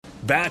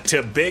Back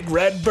to Big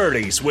Red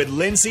Birdies with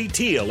Lindsay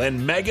Teal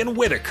and Megan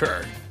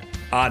Whitaker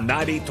on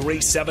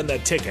 93.7 The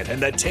Ticket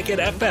and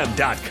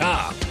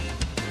theticketfm.com.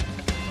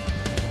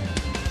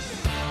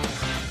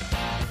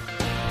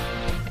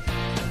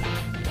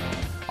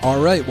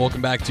 All right,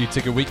 welcome back to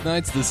Ticket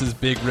Weeknights. This is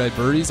Big Red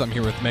Birdies. I'm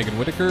here with Megan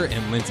Whitaker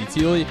and Lindsay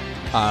Teal. It's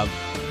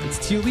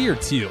Tealy or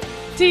Teal?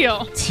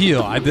 Teal.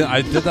 Teal. I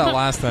did that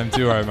last time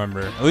too, I remember.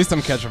 At least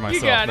I'm catching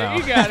myself now.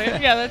 You got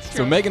it. Yeah, that's true.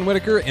 So Megan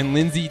Whitaker and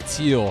Lindsay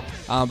Teal.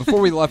 Before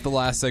we left the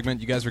last segment,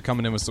 you guys were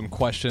coming in with some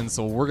questions,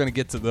 so we're going to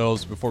get to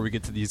those before we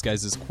get to these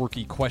guys'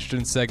 quirky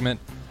question segment.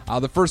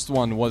 The first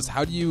one was,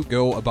 how do you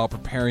go about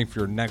preparing for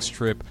your next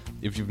trip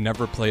if you've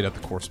never played at the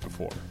course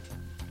before?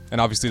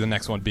 And obviously the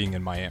next one being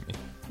in Miami.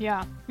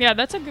 Yeah,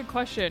 that's a good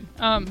question.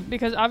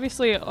 Because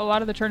obviously a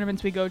lot of the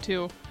tournaments we go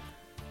to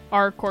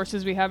are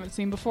courses we haven't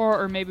seen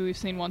before, or maybe we've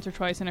seen once or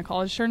twice in a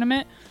college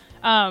tournament.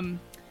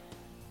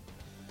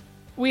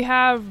 We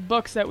have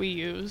books that we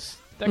use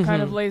that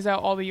kind of lays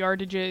out all the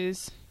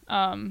yardages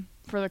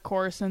for the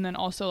course, and then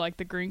also like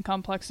the green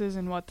complexes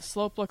and what the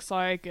slope looks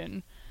like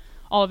and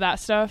all of that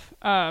stuff.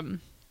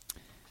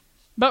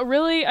 But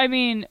really, I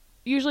mean,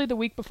 usually the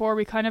week before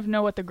we kind of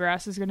know what the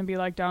grass is going to be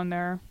like down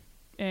there,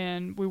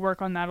 and we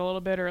work on that a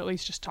little bit, or at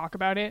least just talk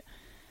about it.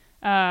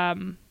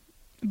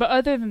 But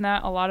other than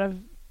that, a lot of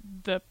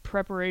the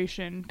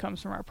preparation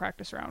comes from our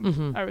practice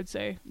round, I would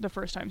say, the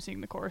first time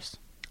seeing the course.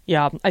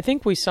 Yeah, I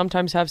think we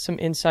sometimes have some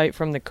insight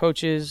from the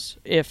coaches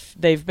if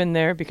they've been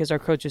there, because our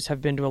coaches have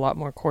been to a lot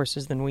more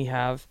courses than we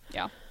have.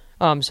 Yeah.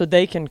 So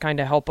they can kind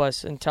of help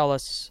us and tell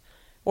us,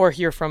 or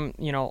hear from,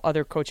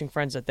 other coaching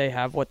friends that they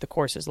have, what the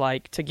course is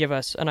like, to give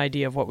us an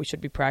idea of what we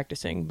should be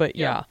practicing. But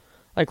yeah,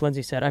 like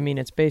Lindsay said, I mean,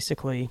 it's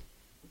basically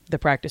the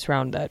practice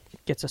round that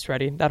gets us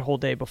ready that whole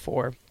day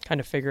before,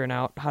 kind of figuring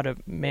out how to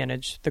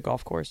manage the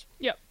golf course.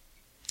 Yep.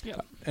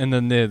 And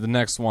then the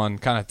next one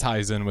kind of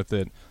ties in with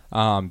it.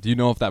 Do you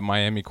know if that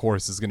Miami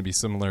course is going to be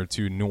similar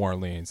to New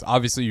Orleans?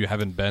 Obviously, you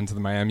haven't been to the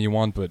Miami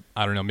one, but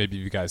I don't know, maybe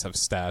you guys have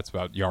stats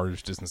about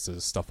yardage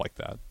distances, stuff like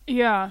that.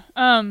 Yeah.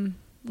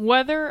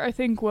 Weather, I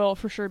think, will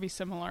for sure be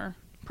similar.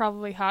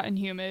 Probably hot and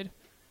humid.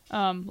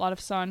 A lot of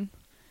sun.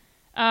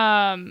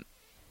 I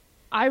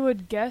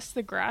would guess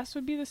the grass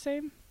would be the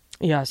same.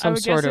 Yeah, some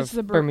sort of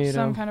Bermuda.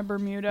 Some kind of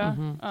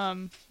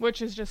Bermuda,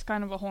 which is just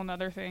kind of a whole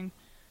nother thing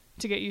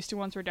to get used to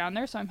once we're down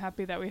there. So I'm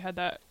happy that we had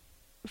that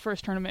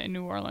first tournament in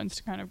New Orleans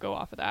to kind of go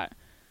off of that.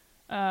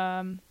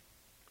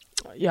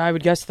 Yeah, I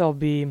would guess there'll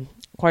be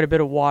quite a bit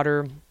of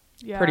water,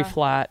 pretty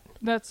flat.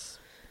 That's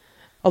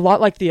a lot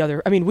like the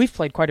other. I mean, we've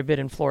played quite a bit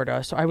in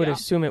Florida, so I would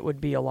assume it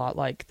would be a lot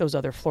like those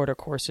other Florida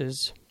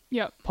courses.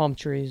 Yep. Palm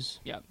trees.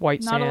 Yep.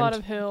 White sand. Not a lot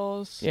of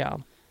hills. Yeah.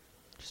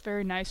 Just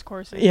very nice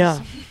courses.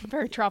 Yeah.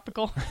 Very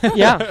tropical.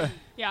 Yeah.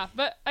 Yeah,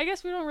 but I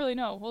guess we don't really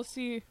know. We'll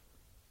see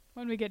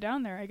when we get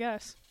down there, I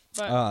guess.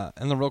 But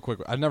and then real quick,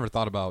 I've never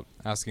thought about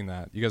asking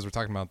that. You guys were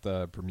talking about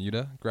the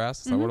Bermuda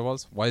grass. Is that what it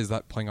was? Why is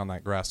that playing on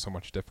that grass so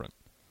much different?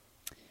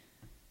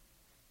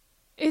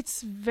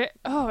 It's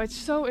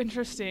so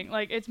interesting.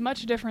 Like, it's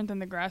much different than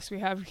the grass we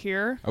have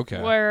here.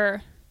 Okay.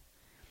 Where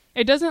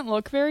it doesn't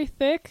look very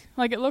thick.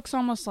 Like, it looks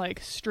almost like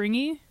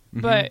stringy,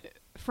 but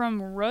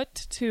from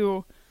root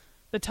to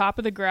the top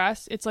of the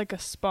grass, it's like a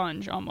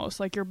sponge almost.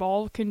 Like, your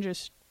ball can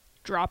just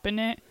drop in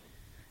it.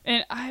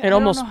 And I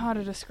don't know how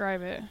to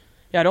describe it.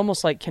 Yeah, it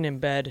almost like can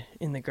embed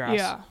in the grass.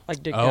 Yeah.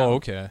 Like dig down. Oh,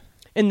 okay.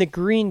 And the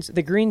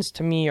greens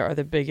to me are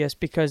the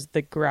biggest, because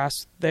the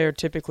grass there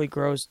typically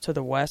grows to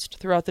the west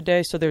throughout the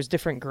day, so there's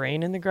different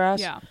grain in the grass.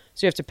 Yeah.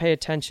 So you have to pay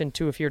attention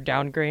to if you're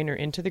down grain or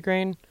into the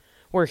grain,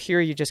 where here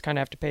you just kind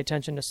of have to pay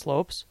attention to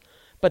slopes.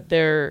 But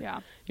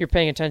there you're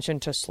paying attention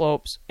to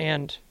slopes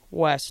and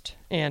west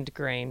and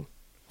grain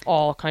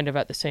all kind of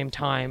at the same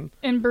time.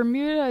 And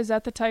Bermuda, is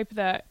that the type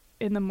that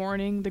in the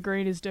morning the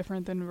grain is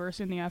different than versus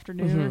in the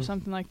afternoon or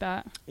something like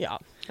that? Yeah.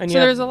 And so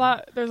there's a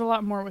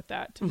lot more with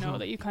that to know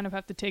that you kind of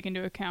have to take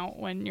into account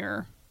when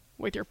you're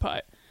with your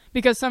putt,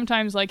 because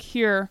sometimes like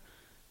here,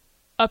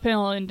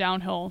 uphill and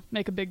downhill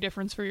make a big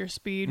difference for your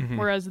speed,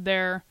 whereas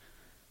there,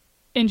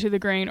 into the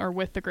grain or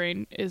with the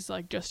grain is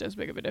like just as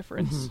big of a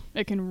difference.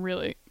 It can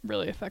really,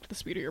 really affect the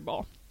speed of your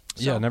ball.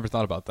 So. Yeah, I never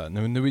thought about that.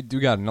 And we do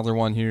got another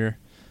one here.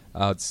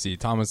 Let's see,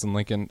 Thomas and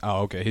Lincoln.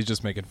 Oh, okay. He's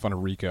just making fun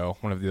of Rico,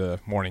 one of the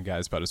morning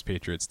guys, about his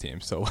Patriots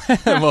team. So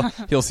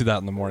he'll see that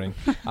in the morning.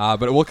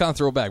 But we'll kind of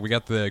throw it back. We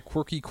got the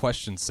quirky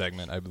question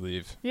segment, I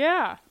believe.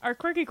 Yeah, our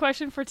quirky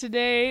question for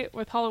today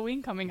with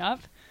Halloween coming up.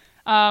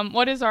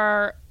 What is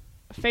our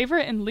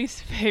favorite and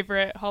least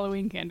favorite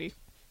Halloween candy?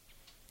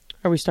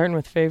 Are we starting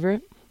with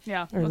favorite?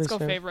 Yeah, let's go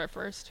favorite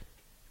first.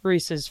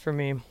 Reese's for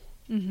me.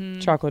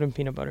 Chocolate and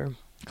peanut butter.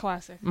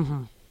 Classic.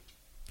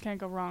 Can't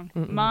go wrong.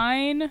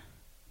 Mine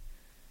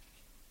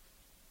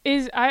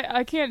is,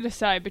 I can't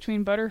decide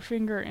between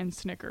Butterfinger and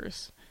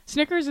Snickers.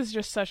 Snickers is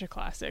just such a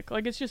classic.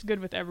 Like, it's just good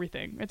with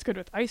everything. It's good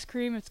with ice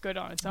cream. It's good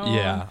on its own.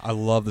 Yeah, I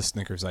love the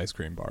Snickers ice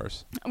cream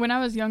bars. When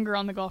I was younger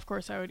on the golf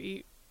course, I would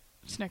eat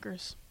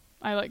Snickers.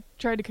 I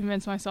tried to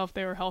convince myself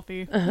they were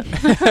healthy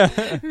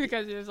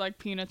because it was like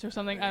peanuts or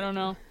something. I don't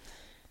know.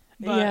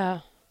 But yeah,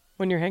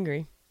 when you're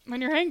hungry.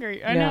 When you're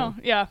hangry, I know.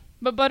 Yeah,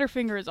 but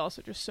Butterfinger is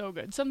also just so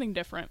good. Something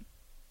different.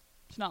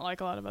 It's not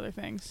like a lot of other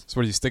things. So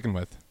what are you sticking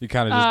with? You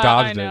kind of just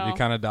dodged I it. know. You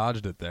kind of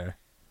dodged it there.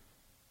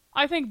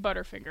 I think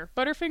Butterfinger.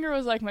 Butterfinger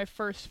was like my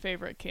first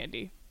favorite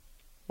candy.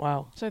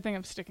 Wow. So I think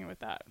I'm sticking with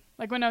that.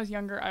 Like when I was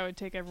younger, I would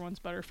take everyone's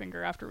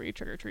Butterfinger after we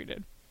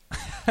trick-or-treated.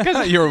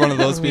 You were one of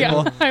those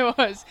people? Yeah, I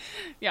was.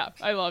 Yeah,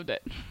 I loved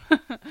it.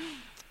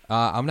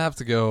 I'm going to have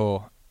to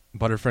go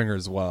Butterfinger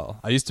as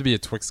well. I used to be a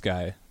Twix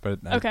guy, but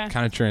I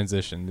kind of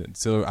transitioned.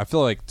 So I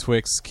feel like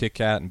Twix, Kit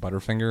Kat, and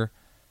Butterfinger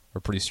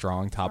are pretty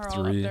strong, top Are all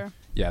up 3. there.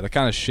 Yeah, they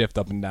kind of shift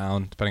up and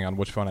down depending on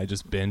which one I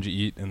just binge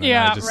eat, and then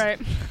I just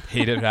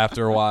hate it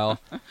after a while.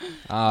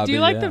 Do you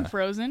like them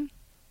frozen?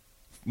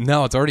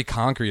 No, it's already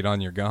concrete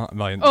on your gum.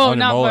 Oh, on your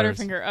not molars.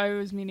 Butterfinger. I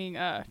was meaning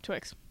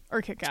Twix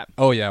or Kit Kat.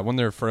 Oh yeah, when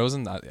they're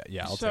frozen, I'll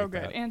so take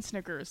good. that. And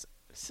Snickers.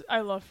 I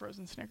love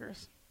frozen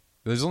Snickers.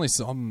 There's only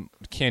some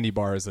candy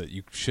bars that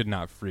you should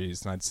not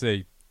freeze, and I'd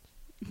say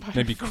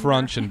maybe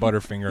Crunch and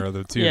Butterfinger are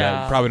the two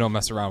that probably don't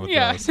mess around with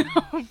those. No,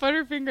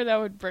 Butterfinger, that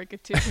would break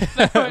it too.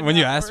 When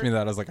you asked me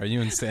that, I was like, "Are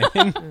you insane?"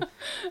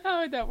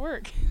 How would that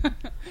work?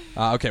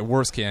 Okay,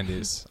 worst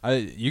candies.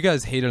 You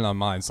guys hated on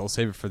mine, so I'll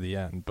save it for the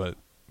end. But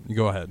you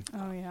go ahead.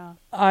 Oh yeah.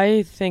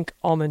 I think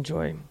Almond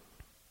Joy.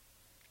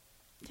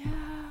 Yeah,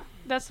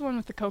 that's the one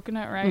with the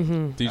coconut, right?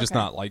 Mm-hmm. Do you just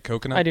not like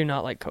coconut? I do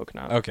not like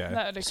coconut.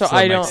 Okay. So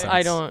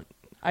that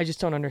I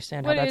just don't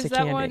understand what how that's is a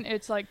that candy. one?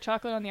 It's like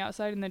chocolate on the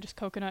outside and then just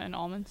coconut and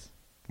almonds.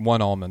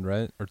 One almond,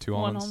 right? Or two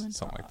One almonds? almond.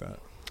 Something like that.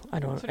 I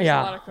don't. So just a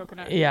lot of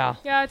coconut. Yeah.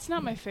 Yeah, it's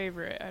not my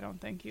favorite. I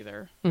don't think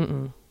either.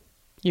 Mm-mm. I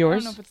Yours?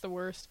 don't know if it's the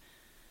worst.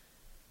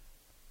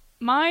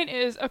 Mine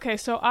is okay.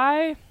 So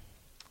I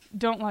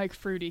don't like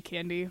fruity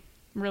candy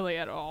really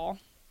at all.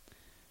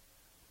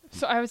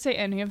 So I would say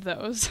any of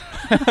those.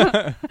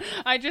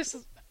 I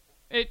just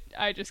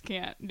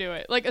can't do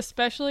it. Like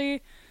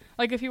especially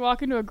like if you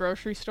walk into a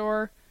grocery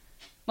store,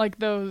 like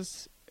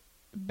those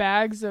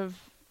bags of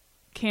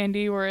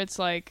candy where it's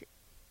like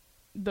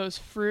those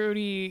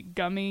fruity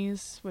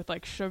gummies with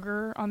like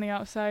sugar on the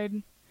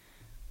outside.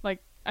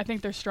 Like I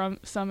think there's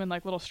some in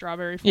like little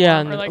strawberry form. Yeah,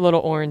 and or, like,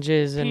 little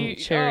oranges and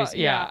cherries.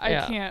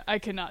 I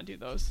cannot do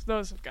those.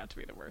 Those have got to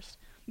be the worst.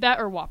 That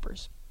or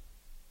Whoppers.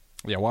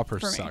 Yeah,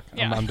 Whoppers suck.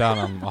 Yeah. I'm down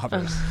on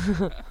Whoppers.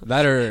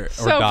 That or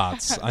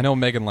Dots. I know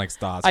Megan likes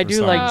Dots. I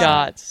do like reason.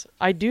 Dots.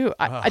 I do.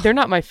 They're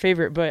not my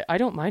favorite, but I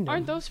don't mind them.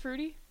 Aren't those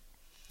fruity?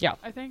 Yeah.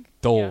 I think.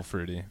 Dull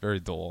fruity. Very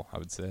dull, I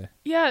would say.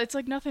 Yeah, it's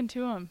like nothing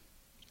to them.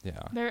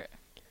 Yeah. They're...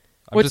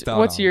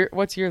 What's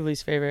your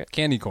least favorite?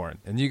 Candy corn.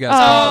 And you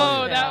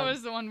guys that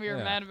was the one we were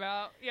mad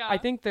about. Yeah. I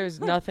think there's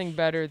nothing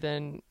better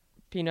than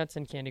peanuts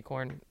and candy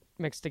corn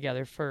mixed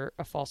together for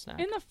a fall snack.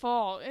 In the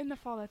fall,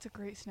 that's a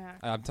great snack.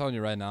 I'm telling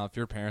you right now, if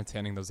your parents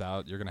handing those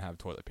out, you're gonna have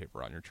toilet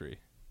paper on your tree.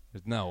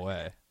 There's no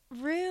way.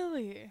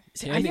 Really?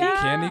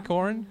 Candy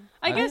corn?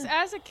 I guess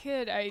as a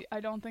kid, I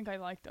don't think I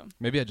liked them.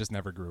 Maybe I just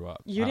never grew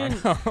up. You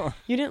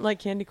didn't like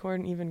candy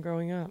corn even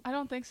growing up. I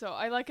don't think so.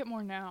 I like it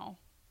more now.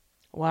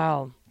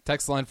 Wow.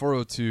 Text line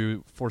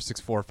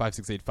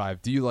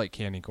 402-464-5685. Do you like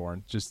candy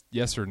corn? Just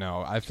yes or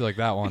no. I feel like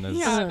that one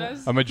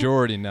is a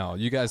majority no.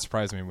 You guys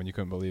surprised me when you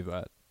couldn't believe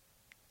that.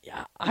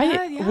 Yeah,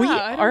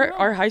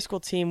 our high school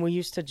team, we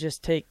used to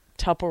just take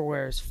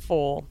Tupperwares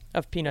full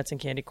of peanuts and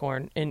candy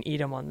corn and eat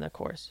them on the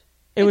course.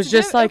 It was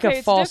just like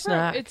a fall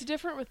snack. It's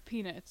different with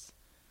peanuts.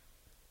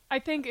 I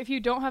think if you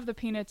don't have the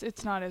peanuts,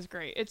 it's not as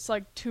great. It's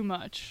like too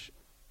much.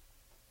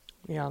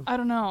 Yeah. I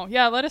don't know.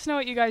 Yeah, let us know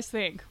what you guys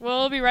think.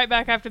 We'll be right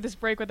back after this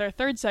break with our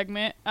third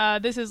segment.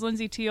 This is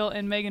Lindsay Teal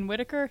and Megan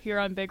Whitaker here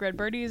on Big Red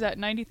Birdies at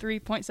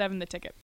 93.7 The Ticket.